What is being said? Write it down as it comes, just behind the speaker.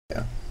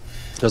Yeah.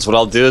 Because what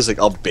I'll do is like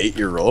I'll bait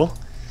your roll.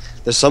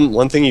 There's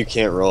one thing you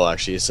can't roll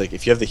actually. It's like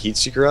if you have the heat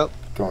seeker up.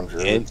 Going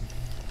druid. And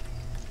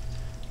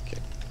okay.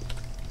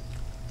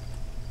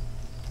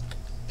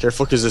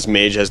 Careful because this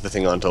mage has the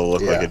thing on to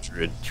look like a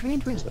druid.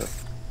 So.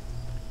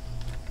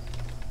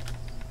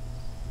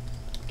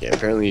 Okay,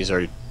 apparently he's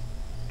already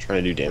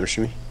trying to do damage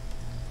to me.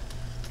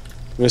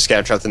 I'm gonna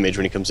scatter trap the mage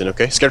when he comes in,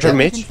 okay? Scatter trap the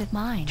mage.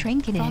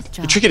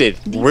 You tricketed.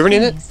 Wyvern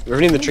in it?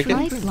 Wyvern in the trinket?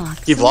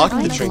 He blocked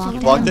the trinket. He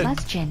blocked it.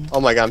 Oh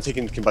my god, I'm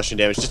taking combustion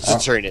damage. Just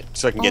deterring it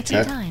so I can get to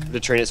you.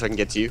 Deterring it so I can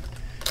get to you.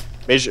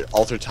 Mage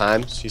alter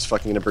times. He's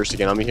fucking gonna burst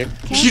again on me here.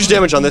 Huge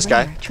damage on this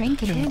guy.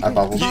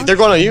 They're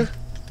going on you.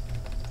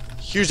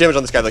 Huge damage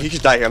on this guy though. He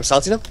could die here. I'm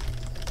silencing him.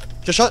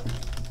 Kill shot.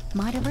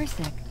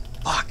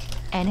 Fuck.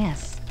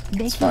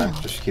 It's fine.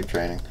 Just keep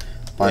training.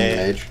 Find the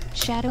mage.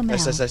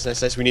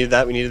 Nice. We needed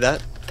that. We needed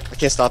that. I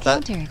can't stop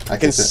that. I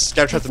can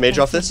scatter trap the mage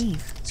off this.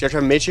 Scatter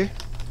trap the mage here.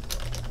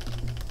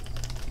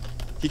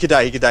 He could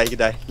die. He could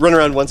die. Run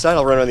around one side.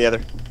 I'll run around the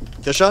other.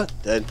 Kill shot.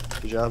 Dead.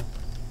 Good job.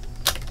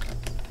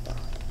 Oh,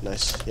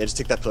 nice. Yeah, just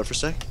take that pillar for a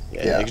sec.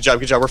 Yeah. Good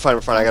job. We're fine.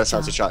 I got a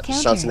silencing shot.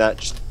 Just silencing that.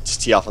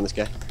 Just tee off on this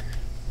guy.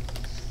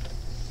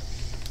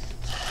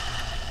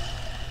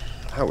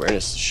 My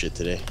awareness is shit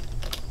today.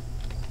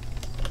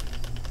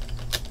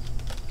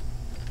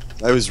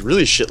 I was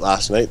really shit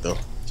last night though,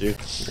 dude.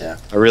 Yeah.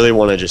 I really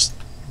want to just,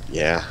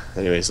 yeah.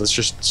 Anyways, let's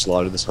just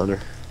slaughter this hunter.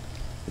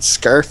 It's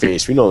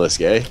Scarface. We know this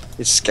guy.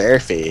 It's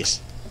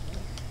Scarface.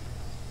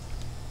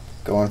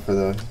 Going for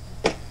the.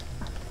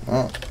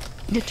 Oh.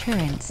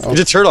 Deterrence. You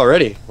deterred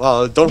already.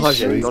 Wow. Don't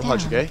hodge it. Don't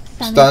hodge, okay?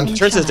 Stunned.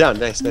 Deterrence is down.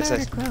 Nice.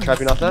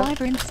 Trapping off that.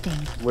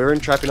 Wyvern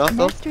trapping off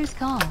though.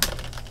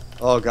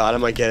 Oh god, I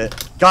might get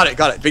it. Got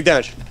it. Big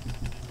damage.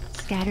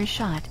 Scatter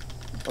shot.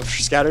 I'm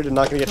scattered and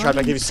not gonna get trapped.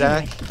 I give you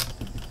sack.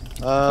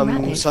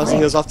 Silencing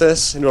heals off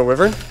this into a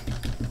wyvern.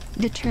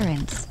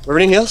 Deterrence.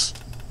 Wyvern heals.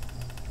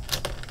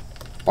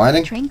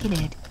 Blinding.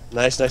 Trinketed.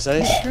 Nice.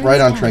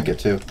 Right on trinket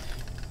too.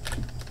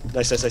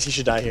 Nice. He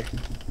should die here.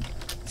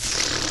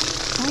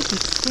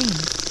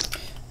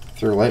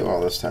 Threw light wall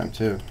this time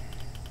too.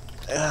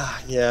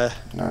 Yeah.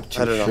 Not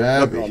too I don't know.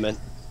 shabby. No comment.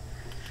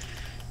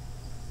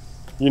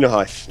 You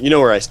know you know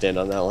where I stand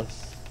on that one.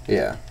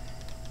 Yeah.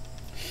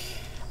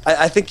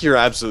 I think you're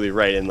absolutely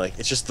right, and like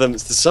it's just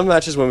some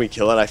matches when we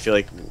kill it, I feel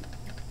like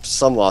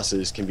some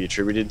losses can be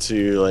attributed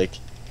to like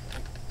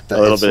a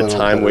little bit of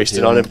time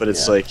wasted on it, but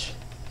it's like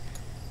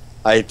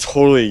I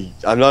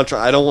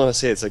don't want to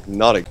say it's like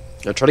not a.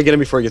 I try to get him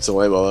before he gets the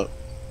light ball up.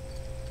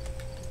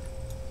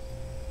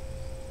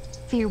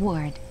 Fear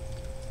ward.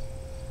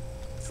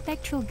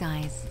 Spectral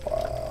guys.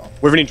 Wow.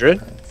 Wyvern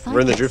Druid.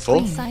 We're in the Druid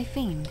full.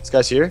 This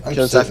guy's here. I'm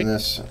Killing sitting Safi.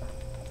 this.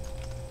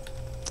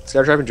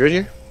 Scatter trapping Druid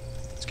here.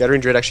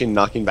 Scattering Druid actually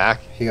knocking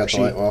back. He got the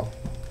light wall.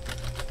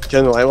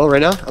 Killing the light well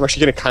right now. I'm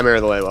actually gonna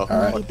Chimera the light well.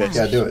 Alright.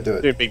 Yeah, do it.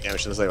 Doing big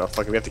damage to this light well.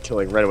 Fuck it, we have to kill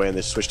like right away and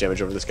then switch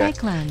damage over this guy.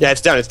 Yeah,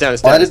 it's down.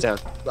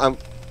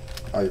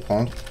 Oh, you're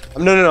cloned?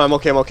 No, I'm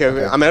okay.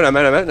 I'm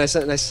out. Nice.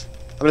 I'm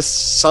gonna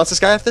silence this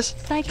guy after this.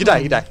 He could die.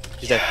 He's dead.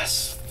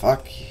 Yes.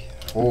 Fuck.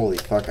 Holy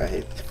fuck, I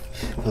hate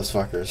those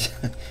fuckers.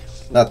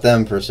 Not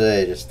them per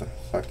se, just the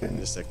fucking.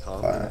 Just a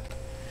comp.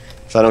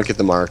 If I don't get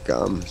the mark,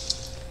 I'm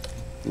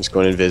just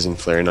going invis and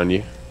flaring on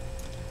you.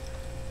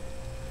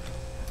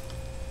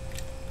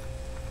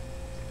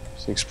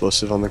 There's an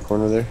explosive on the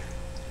corner there.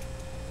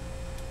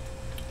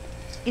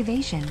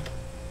 Evasion.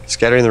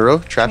 Scattering the row,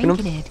 trapping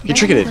him. He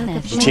tricketed.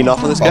 Routine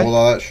off on this guy. Bubble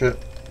all that shit.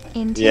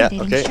 Yeah,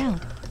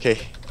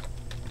 okay.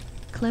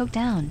 Cloak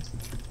down.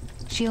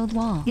 Shield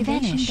wall.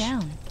 Vanish.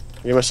 Down.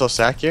 Get myself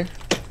sack here.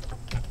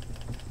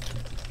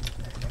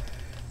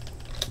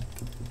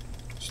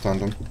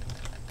 Stunned him.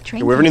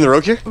 You're Wyvern in the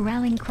rogue here?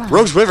 Rallying cry.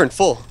 Rogue's Wyvern,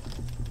 full.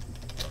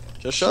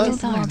 Kill shot.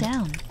 Shield wall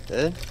down.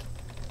 Dead.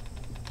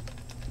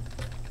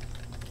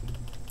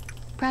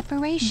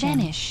 Preparation.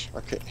 Vanish.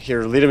 Okay,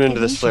 here, lead him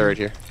into this flare right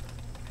here.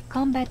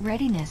 Combat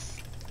readiness.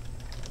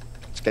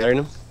 Scattering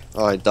him.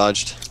 Oh, I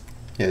dodged.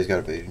 Yeah, he's got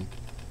evasion.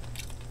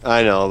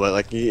 I know, but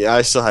like,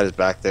 I still had his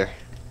back there.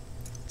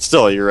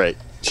 Still, you're right.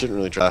 Shouldn't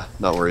really try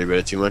not worry about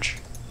it too much.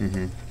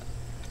 Mm-hmm.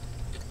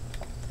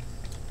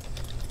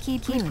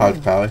 Keep clear.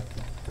 Hodge Pally.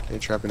 Okay,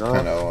 trapping off.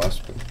 Kind of OS,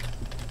 but...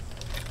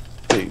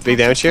 Big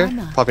damage here.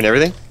 Popping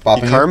everything.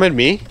 He karma'd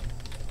me.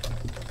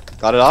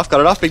 Got it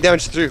off. Big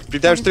damage through.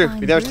 Big damage through. I'm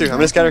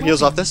gonna scatter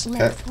heals off this.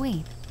 Okay.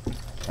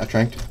 I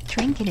trinked.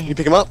 Trinketed. You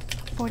pick him up.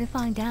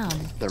 Fortifying down.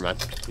 Never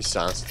mind. He's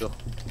silenced still.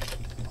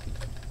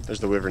 There's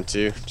the Wyvern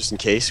too, just in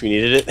case we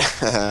needed it.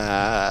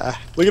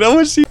 Look at how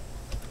much he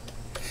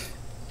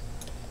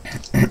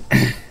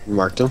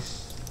marked him.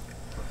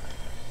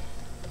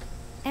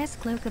 S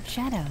cloak of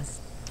shadows.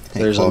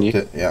 There's on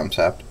you. Yeah, I'm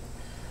sapped.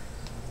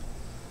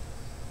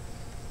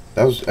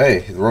 That was. Hey,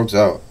 the rogue's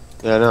out.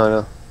 Yeah, I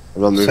know.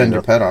 I'm not moving. Send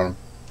your pet on him.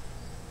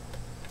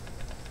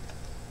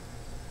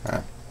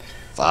 Ah.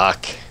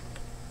 Fuck.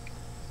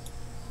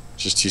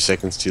 Just 2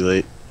 seconds too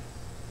late.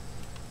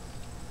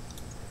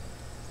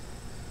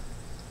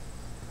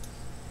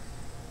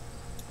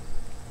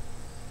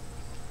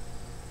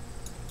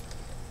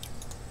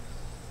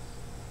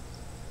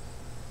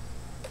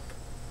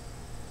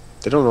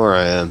 They don't know where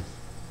I am.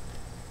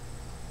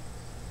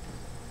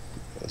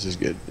 This is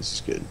good. This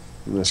is good.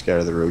 I'm gonna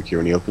scatter the rogue here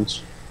when he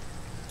opens.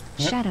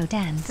 Shadow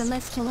dance.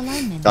 Celestial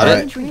alignment. Got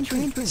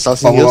it.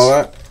 Something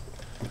heals.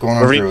 Going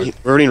on Druid.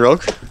 Reverting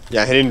rogue.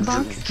 Yeah, hitting.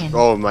 Boxkin.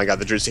 Oh my god,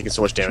 the druid's taking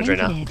so much damage right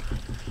now. Trinketed.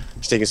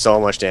 He's taking so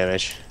much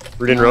damage.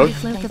 Reverting rogue.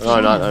 Cloak of No,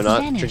 I'm not. I'm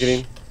not. Vanish.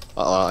 Trinketing.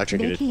 I Big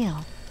trinketed.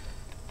 heal.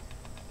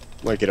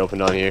 Might get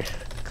opened on here.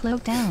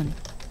 Cloak down.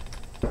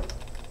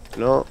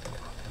 No.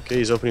 Okay,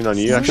 he's opening on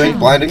you Drink, actually.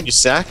 blinding. You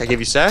sack. I gave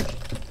you sack.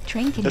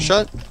 Trinketed. Good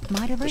shot.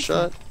 Might Good reverse.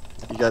 shot.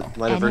 You got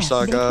my reverse NS.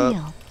 sock Big up.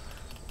 heal.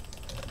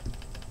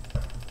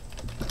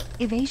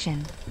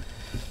 Evasion.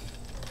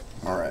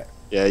 Alright.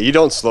 Yeah, you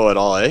don't slow at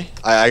all, eh?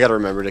 I gotta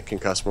remember to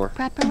concuss more.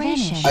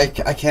 Preparation.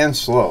 I can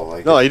slow.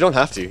 Like, No, you don't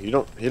have to. You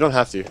don't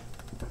have to.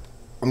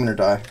 I'm gonna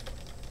die.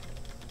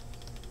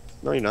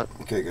 No, you're not.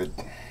 Okay, good.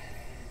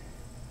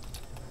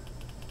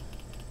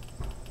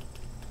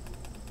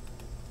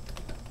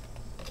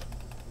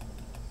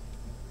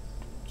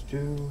 Let's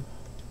do.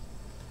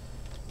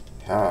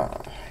 Yeah.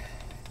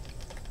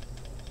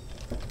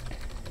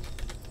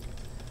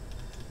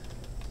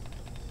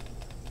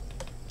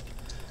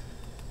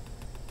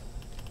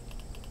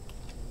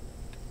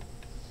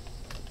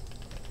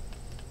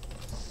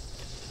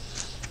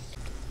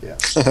 Yeah.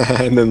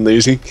 And then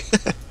losing.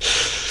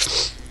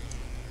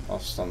 I'll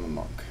stun the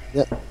monk.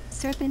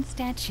 Serpent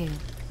statue.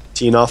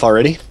 Teeing off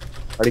already.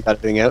 Already got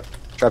everything out.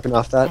 Trapping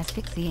off that.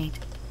 Asphyxiate.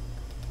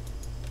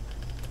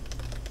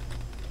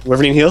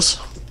 Wyverning heals.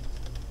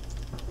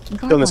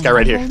 Killing this guy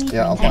right here.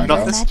 Yeah, I'll blind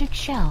out. Magic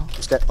shell.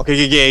 This guy. Okay,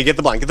 yeah, get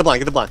the blind. Get the blind.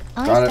 Get the blind.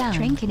 Eyes Got it. down.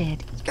 Trinketed.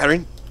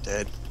 Scattering.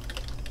 Dead.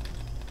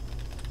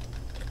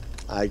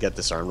 I got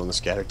disarmed on the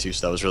scatter too,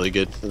 so that was really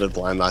good. The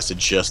blind lasted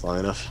just long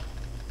enough.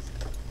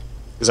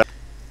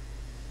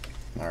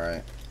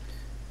 Alright.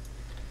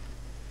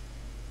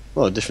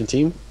 Well, a different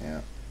team.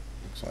 Yeah.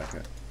 Looks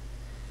like it.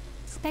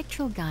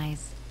 Spectral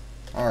guys.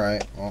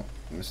 Alright. Well,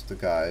 missed the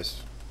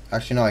guys.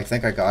 Actually, no, I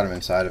think I got him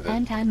inside of it.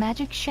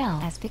 Anti-magic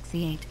shell.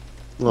 Asphyxiate.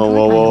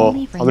 Whoa.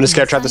 I'm gonna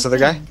scatter trap this other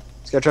guy.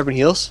 Scatter trap and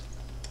heals.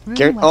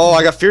 Oh,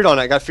 I got feared on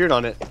it. I got feared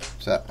on it.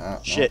 Is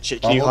that, Shit. no.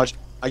 Can you Bubble? hodge?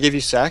 I gave you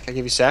sack. Can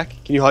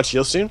you hodge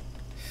heals soon?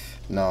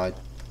 No, I.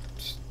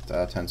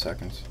 10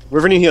 seconds.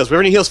 Wyverning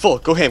heals full.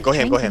 Go ham.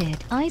 Trinketed.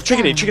 Eyes down.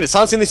 Trinketed.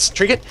 Silencing this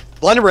trinket.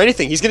 Blind him or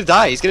anything. He's gonna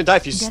die. If you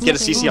Doesn't get a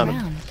CC go on him.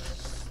 around.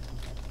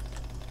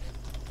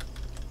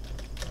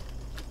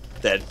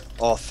 Dead.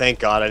 Oh, thank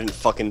God I didn't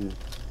fucking.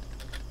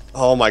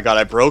 Oh my God,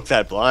 I broke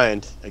that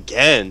blind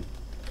again.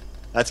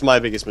 That's my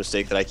biggest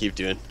mistake that I keep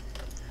doing.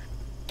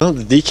 Well,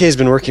 the DK's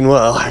been working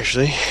well,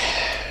 actually.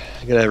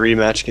 I got a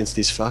rematch against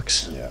these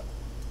fucks. Yeah.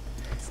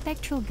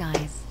 Spectral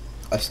guys.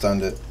 I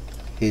stunned it.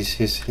 He's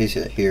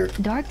here.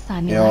 Dark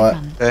simulacrum. You know what?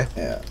 Okay.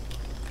 Yeah.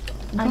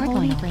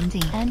 Unholy frenzy.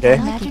 Okay.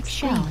 Anti-magic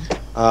shell.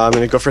 I'm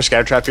gonna go for a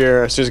scatter trap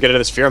here. As soon as I get out of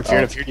this fear, I'm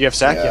fearing. You have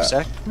sack. Yeah. You have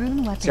sack.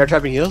 Rune weapon. Scatter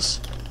trapping heals.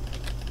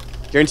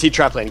 Guaranteed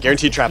trap lane.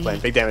 Guaranteed trap lane.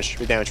 Big damage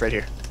right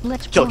here.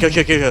 Let's Kill.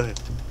 Guardian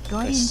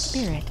Nice.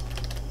 spirit.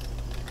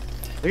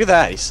 Look at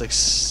that. He's like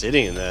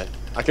sitting in that.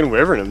 I can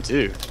wyvern him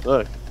too.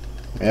 Look.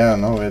 Yeah,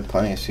 no, we had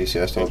plenty of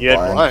CC. I still You had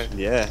had blind. blind.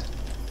 Yeah.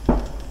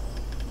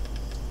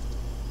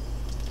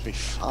 We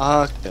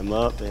fucked them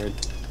up, man.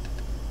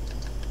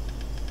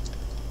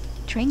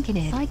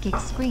 Trinketed. Psychic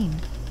scream.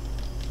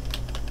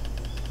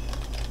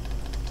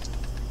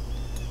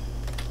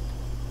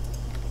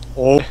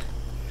 Oh.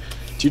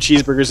 2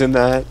 cheeseburgers in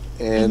that,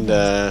 and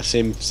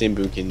same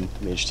Boonkin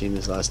mage team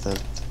as last time.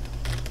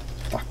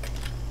 Fuck.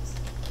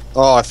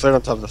 Oh, I flared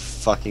on top of the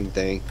fucking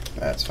thing.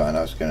 That's fine.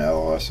 I was gonna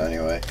LOS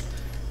anyway.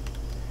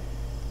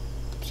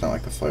 It's not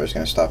like the flare's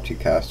gonna stop 2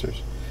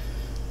 casters.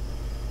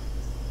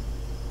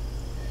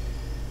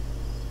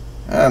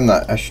 I'm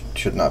not. I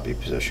should not be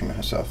positioning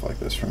myself like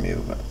this from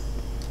you, but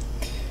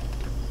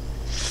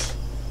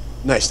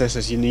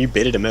Nice. You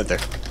baited him out there.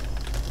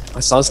 I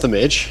silenced the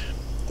mage.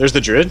 There's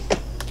the druid.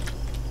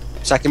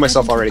 Sacking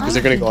myself already because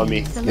they're gonna go on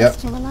me.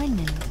 Celestial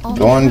alignment. All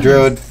go on, the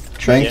Druid.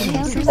 Trinket.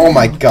 Yeah. Oh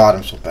my God,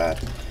 I'm so bad.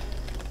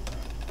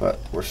 But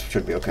we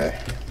should be okay.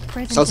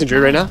 presence Silencing of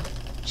druid right now. mind.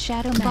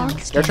 Shadow mount.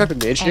 Scatter trap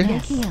and mage here.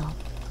 Big heal.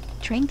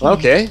 Trinket.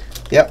 Okay.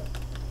 Yep.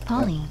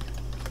 Poly.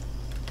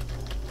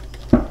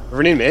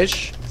 Wyverning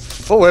mage.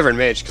 Full wyvern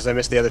mage because I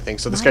missed the other thing.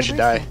 So this guy should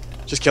die.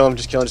 Just kill him.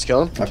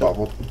 I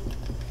bubbled.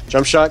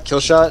 Jump shot. Kill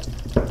shot.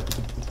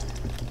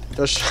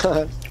 Kill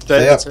shot.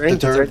 Stay up. Turn.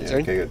 Deterred. Yeah,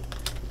 okay, good.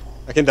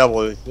 I can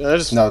double.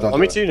 Just No, don't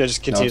want me do to? it. No,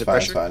 just continue No, the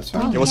it's pressure. fine, it's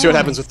fine. Okay, we'll see what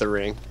happens with the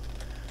ring.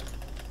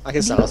 I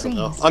can silence them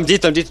though. rings. I'm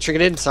deep.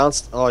 Trinketed.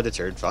 Silenced. Oh, I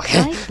deterred. Fuck.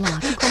 Ice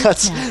block.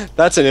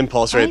 That's an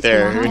impulse right Ice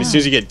there. block. As soon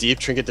as you get deep,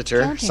 trinket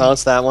deter. Counter.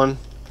 Silence that one.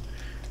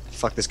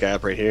 Fuck this guy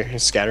up right here.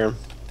 Scatter him.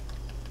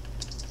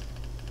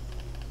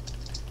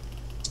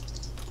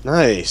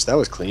 Nice. That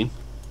was clean.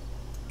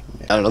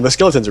 I don't know. The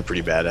skeletons are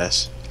pretty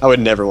badass. I would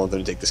never want them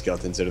to take the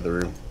skeletons out of the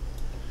room.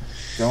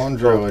 Go on,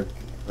 Druid.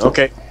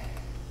 Okay.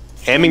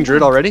 Hamming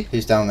druid already?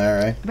 He's down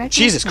there, right? Red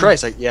Jesus Hunter.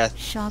 Christ! Yeah.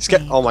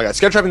 Shockwave. Oh my God!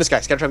 Scatter trapping this guy.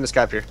 Scatter trapping this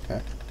guy up here.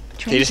 Okay.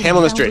 Okay, just ham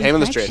on this trade. Ham on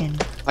this trade.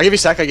 I'll give you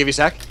sack. I'll give you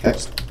sack. Okay.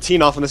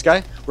 Teeing off on this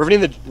guy.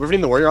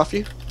 Riveting the warrior off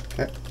you.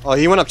 Okay. Oh,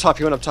 he went up top.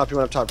 He went up top. He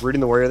went up top.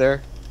 Rooting the warrior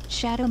there.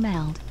 Shadow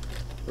meld.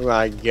 Oh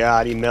my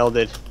god, he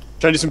melded.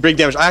 Trying to do some big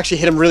damage. I actually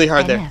hit him really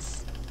hard there.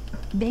 NS.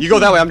 You go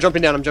that way. I'm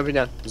jumping down. I'm jumping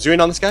down. Zooming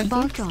on this guy.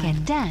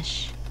 Barkskin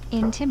dash.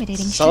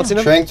 Intimidating Silencing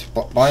him. Trinked.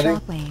 Blinding.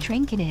 Shockwave.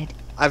 Trinketed.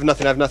 I have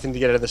nothing. I have nothing to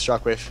get out of this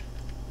shockwave.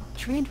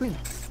 Trade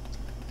roots.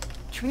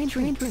 Trade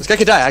roots. This guy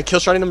could die. I kill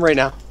shotting him right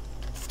now.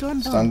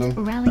 Storm Stunned bolt.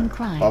 him. Rallying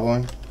cry.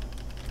 Bubbling.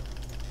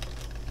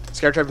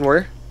 Scare trapping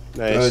warrior.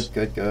 Nice.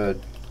 Good.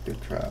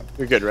 Good trap.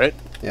 You're good, right?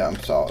 Yeah,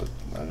 I'm solid.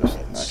 I'm just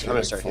I'm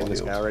gonna start hitting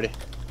this guy already.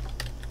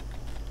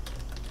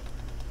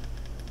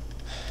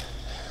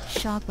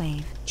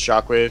 Shockwave.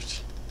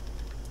 Shockwaved.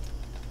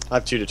 I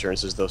have 2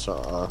 deterrences though,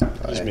 so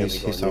just mainly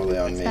He's going totally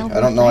on me. Spell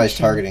I don't know why he's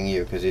reflection. targeting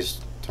you because he's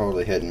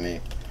totally hitting me.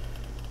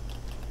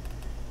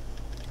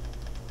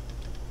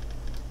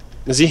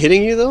 Is he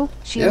hitting you though?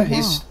 Shield Yeah,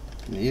 wall.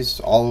 he's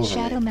all over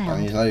Shadow me. I meld.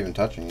 mean, he's not even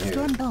touching you.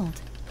 Storm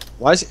bolt.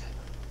 Why is he?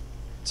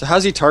 So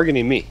how's he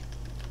targeting me?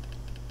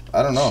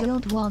 I don't know.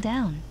 Shield wall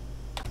down.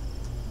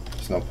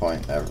 There's no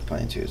point ever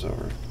playing 2s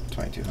over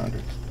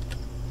 2200.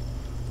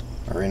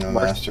 Arena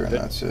Mark- Master and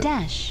that's it.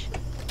 Dash.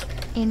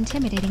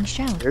 Intimidating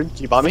shout. Weird.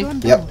 You bought me?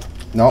 Storm Yep. bolt.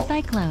 No.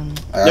 Cyclone.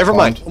 I got Never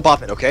mind. cloned. Don't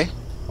bop it, okay?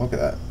 Look at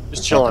that. Just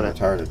It's chill on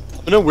fucking it. retarded.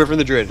 I'm gonna whip in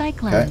the druid.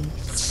 Cyclone.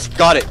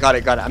 Got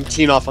it. I'm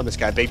teeing off on this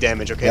guy. Big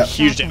damage, okay? Yep.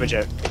 Huge damage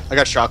out. I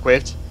got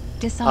shockwaved.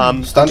 Disarm.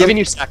 I'm Stunned giving him?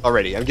 you sack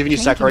already. I'm giving you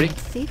sack already.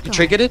 Safeguard. You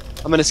triggered?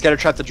 I'm gonna scatter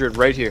trap the druid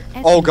right here.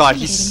 As Oh god,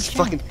 he's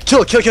intimidating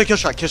fucking kill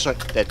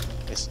shot. Dead.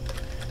 Nice.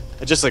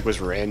 It just like was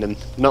random.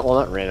 Not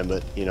random,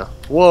 but you know.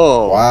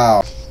 Whoa.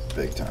 Wow.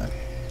 Big time.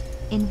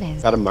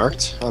 Invis. Got him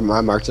marked. I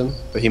marked him,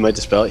 but he might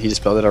dispel it. He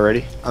dispelled it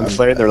already. I'm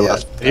flared. They're yeah,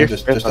 left. I'm Here.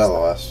 just Here.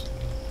 LOS.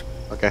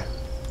 Okay.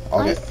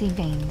 Okay. Icy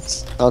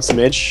veins. Bounce the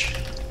mage.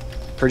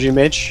 Purging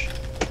mage.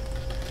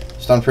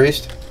 Stun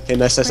Priest. Okay,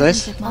 nice.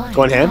 Presence of mind.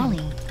 Go on hand.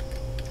 Volley.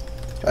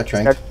 I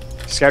trained.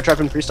 Scatter trap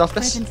and priest off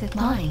this. Presence of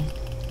mind.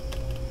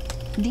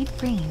 Deep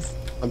freeze.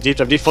 I'm deep.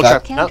 Full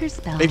Sack. trap. No.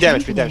 Counterspell. Big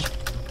damage.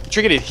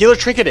 Trinketed. Healer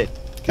trinketed. Can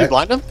you Okay.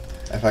 blind him?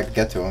 If I could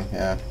get to him,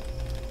 yeah.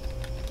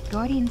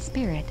 Guardian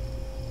spirit.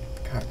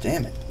 God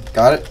damn it.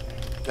 Got it.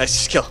 Nice.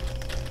 Just kill.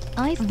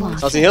 Ice block.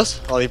 Something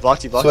heals? Oh, he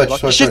blocked. Switch, He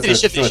switch, shifted.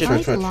 switch.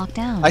 Ice block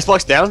down. Ice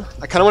block's down.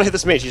 I kind of want to hit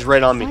this mage. He's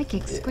right on me.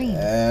 Psychic scream.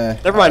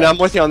 Never mind. I'm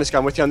with you on this guy.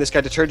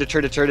 Deter.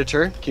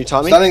 Can you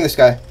taunt me? Stunning this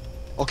guy.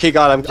 Okay,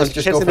 God. I'm Just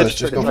go canceling for the this.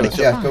 Just deter. go for this.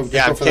 Yeah, go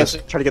Yeah, I'm for this.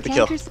 canceling. Try to get the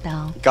kill.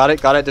 Counterspell.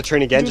 Got it.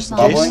 Deterring again, just in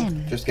Divine. case.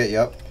 Bubbling. Just get you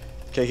up.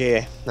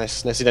 Okay.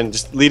 Nicely done.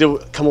 Just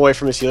come away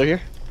from his healer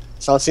here.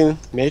 Silencing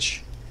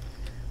mage.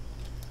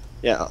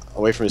 Yeah,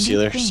 away from his Deep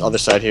healer. freeze. Just other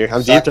side here.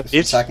 I'm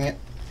deep. Sacking it.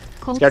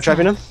 Cold Scatter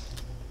trapping him.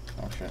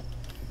 Oh shit.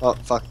 Oh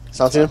fuck.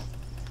 Silencing him.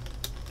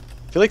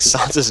 I feel like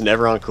silence is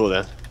never on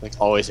cooldown. Like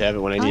always have it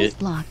when I need Ice it.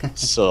 block.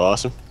 So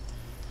awesome.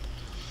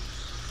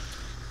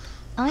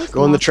 Ice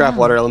Go in the block trap down.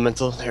 water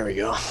elemental. There we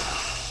go.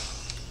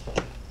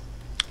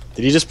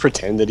 Did he just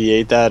pretend that he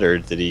ate that, or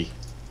did he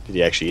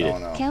actually eat Oh it?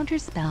 no.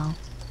 Counterspell.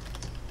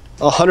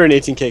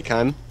 118k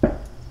Kime.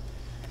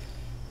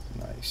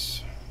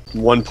 Nice.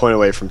 1 point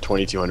away from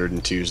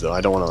 2202s though.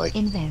 I don't want to like.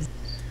 Invis.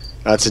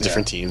 That's a Yeah.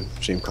 different team.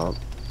 Stream comp.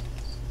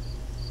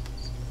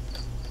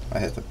 I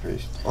hit the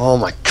priest. Oh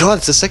my god!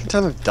 It's the second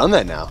time I've done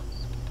that now.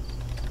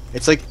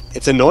 It's like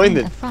it's annoying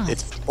Ring that of Frost.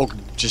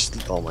 it's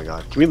oh my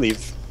god. Can we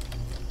leave?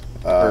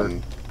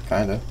 Kinda.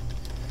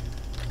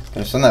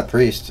 Gonna send that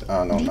priest.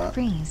 Oh no, I'm Deep not.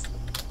 freeze.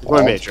 We're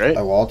going mage, right?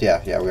 I walled.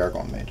 Yeah, we are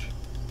going mage.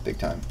 Big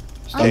time.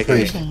 Stun Okay,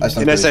 priest. okay. I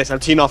stun Nice. priest. I'm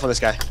teeing off on this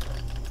guy.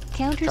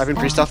 Counterspell. Trapping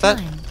priest off that?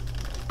 time.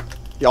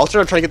 The altar.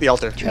 I'm trying to get the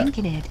altar.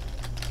 Trinketed.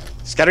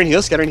 Scattering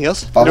heals.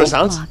 Bubble. No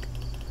silence. Block.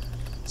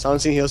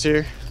 Silencing heals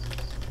here.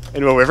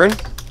 Into a wyvern.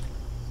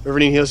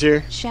 Wyverning heals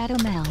here. Shadow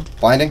meld.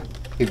 Blinding.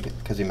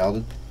 Because he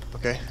melded.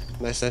 Okay.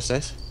 Nice.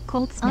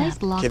 Cold snap. Ice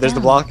block. Okay, there's the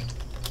down. block.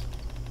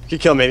 You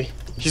kill him, maybe.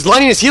 He's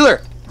lining his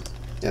healer.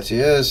 Yes, he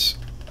is.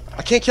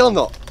 I can't kill him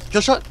though.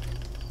 Kill shot.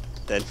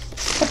 Dead.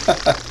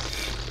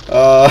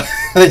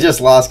 They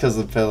just lost because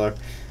of the pillar.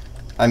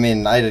 I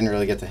mean, I didn't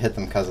really get to hit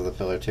them because of the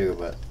pillar too,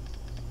 but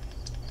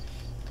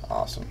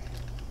awesome.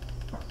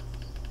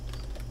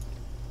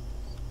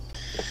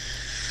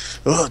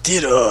 Oh,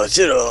 ditto.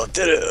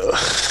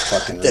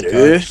 Fucking Ditto.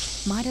 retard.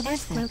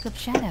 Mightiverse Cloak of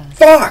Shadows.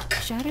 Fuck!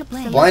 Shadow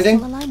blade. Blinding?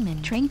 Full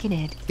alignment.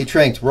 Trinketed. He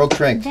trinked. Rogue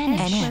trinked.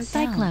 Vanish.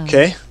 Cyclone.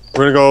 Okay.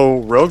 We're gonna go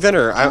rogue then,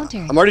 or Counter.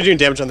 I'm already doing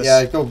damage on this.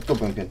 Yeah, go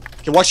Boomkin.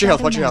 Okay, watch your health.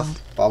 Shadow Watch your meld.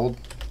 health. Bobbled.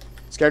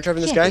 Scare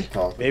trapping this Shit. guy. Good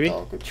call. Good Maybe?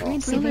 call. Good call.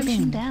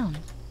 Transformation down.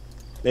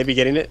 Maybe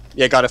getting it.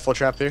 Yeah, got a full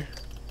trap there.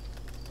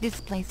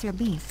 Displacer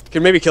beast.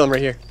 Can maybe kill him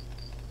right here.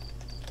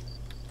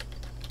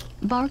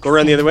 Bark. Go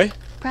around the other way.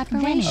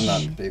 Preparation.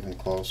 I'm not even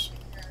close.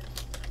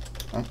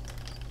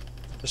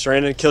 Just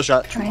ran in. Kill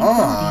shot. Come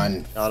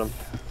on. Got him.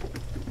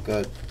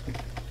 Good.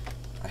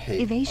 I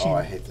hate. Evasion. Oh,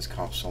 I hate this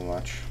comp so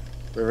much.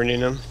 Riveting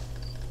him.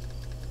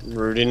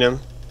 Rooting him.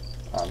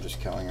 Oh, I'm just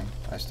killing him.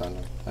 I stunned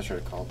him. I should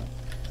have called him.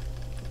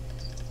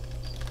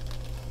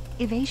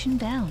 Evasion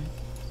down.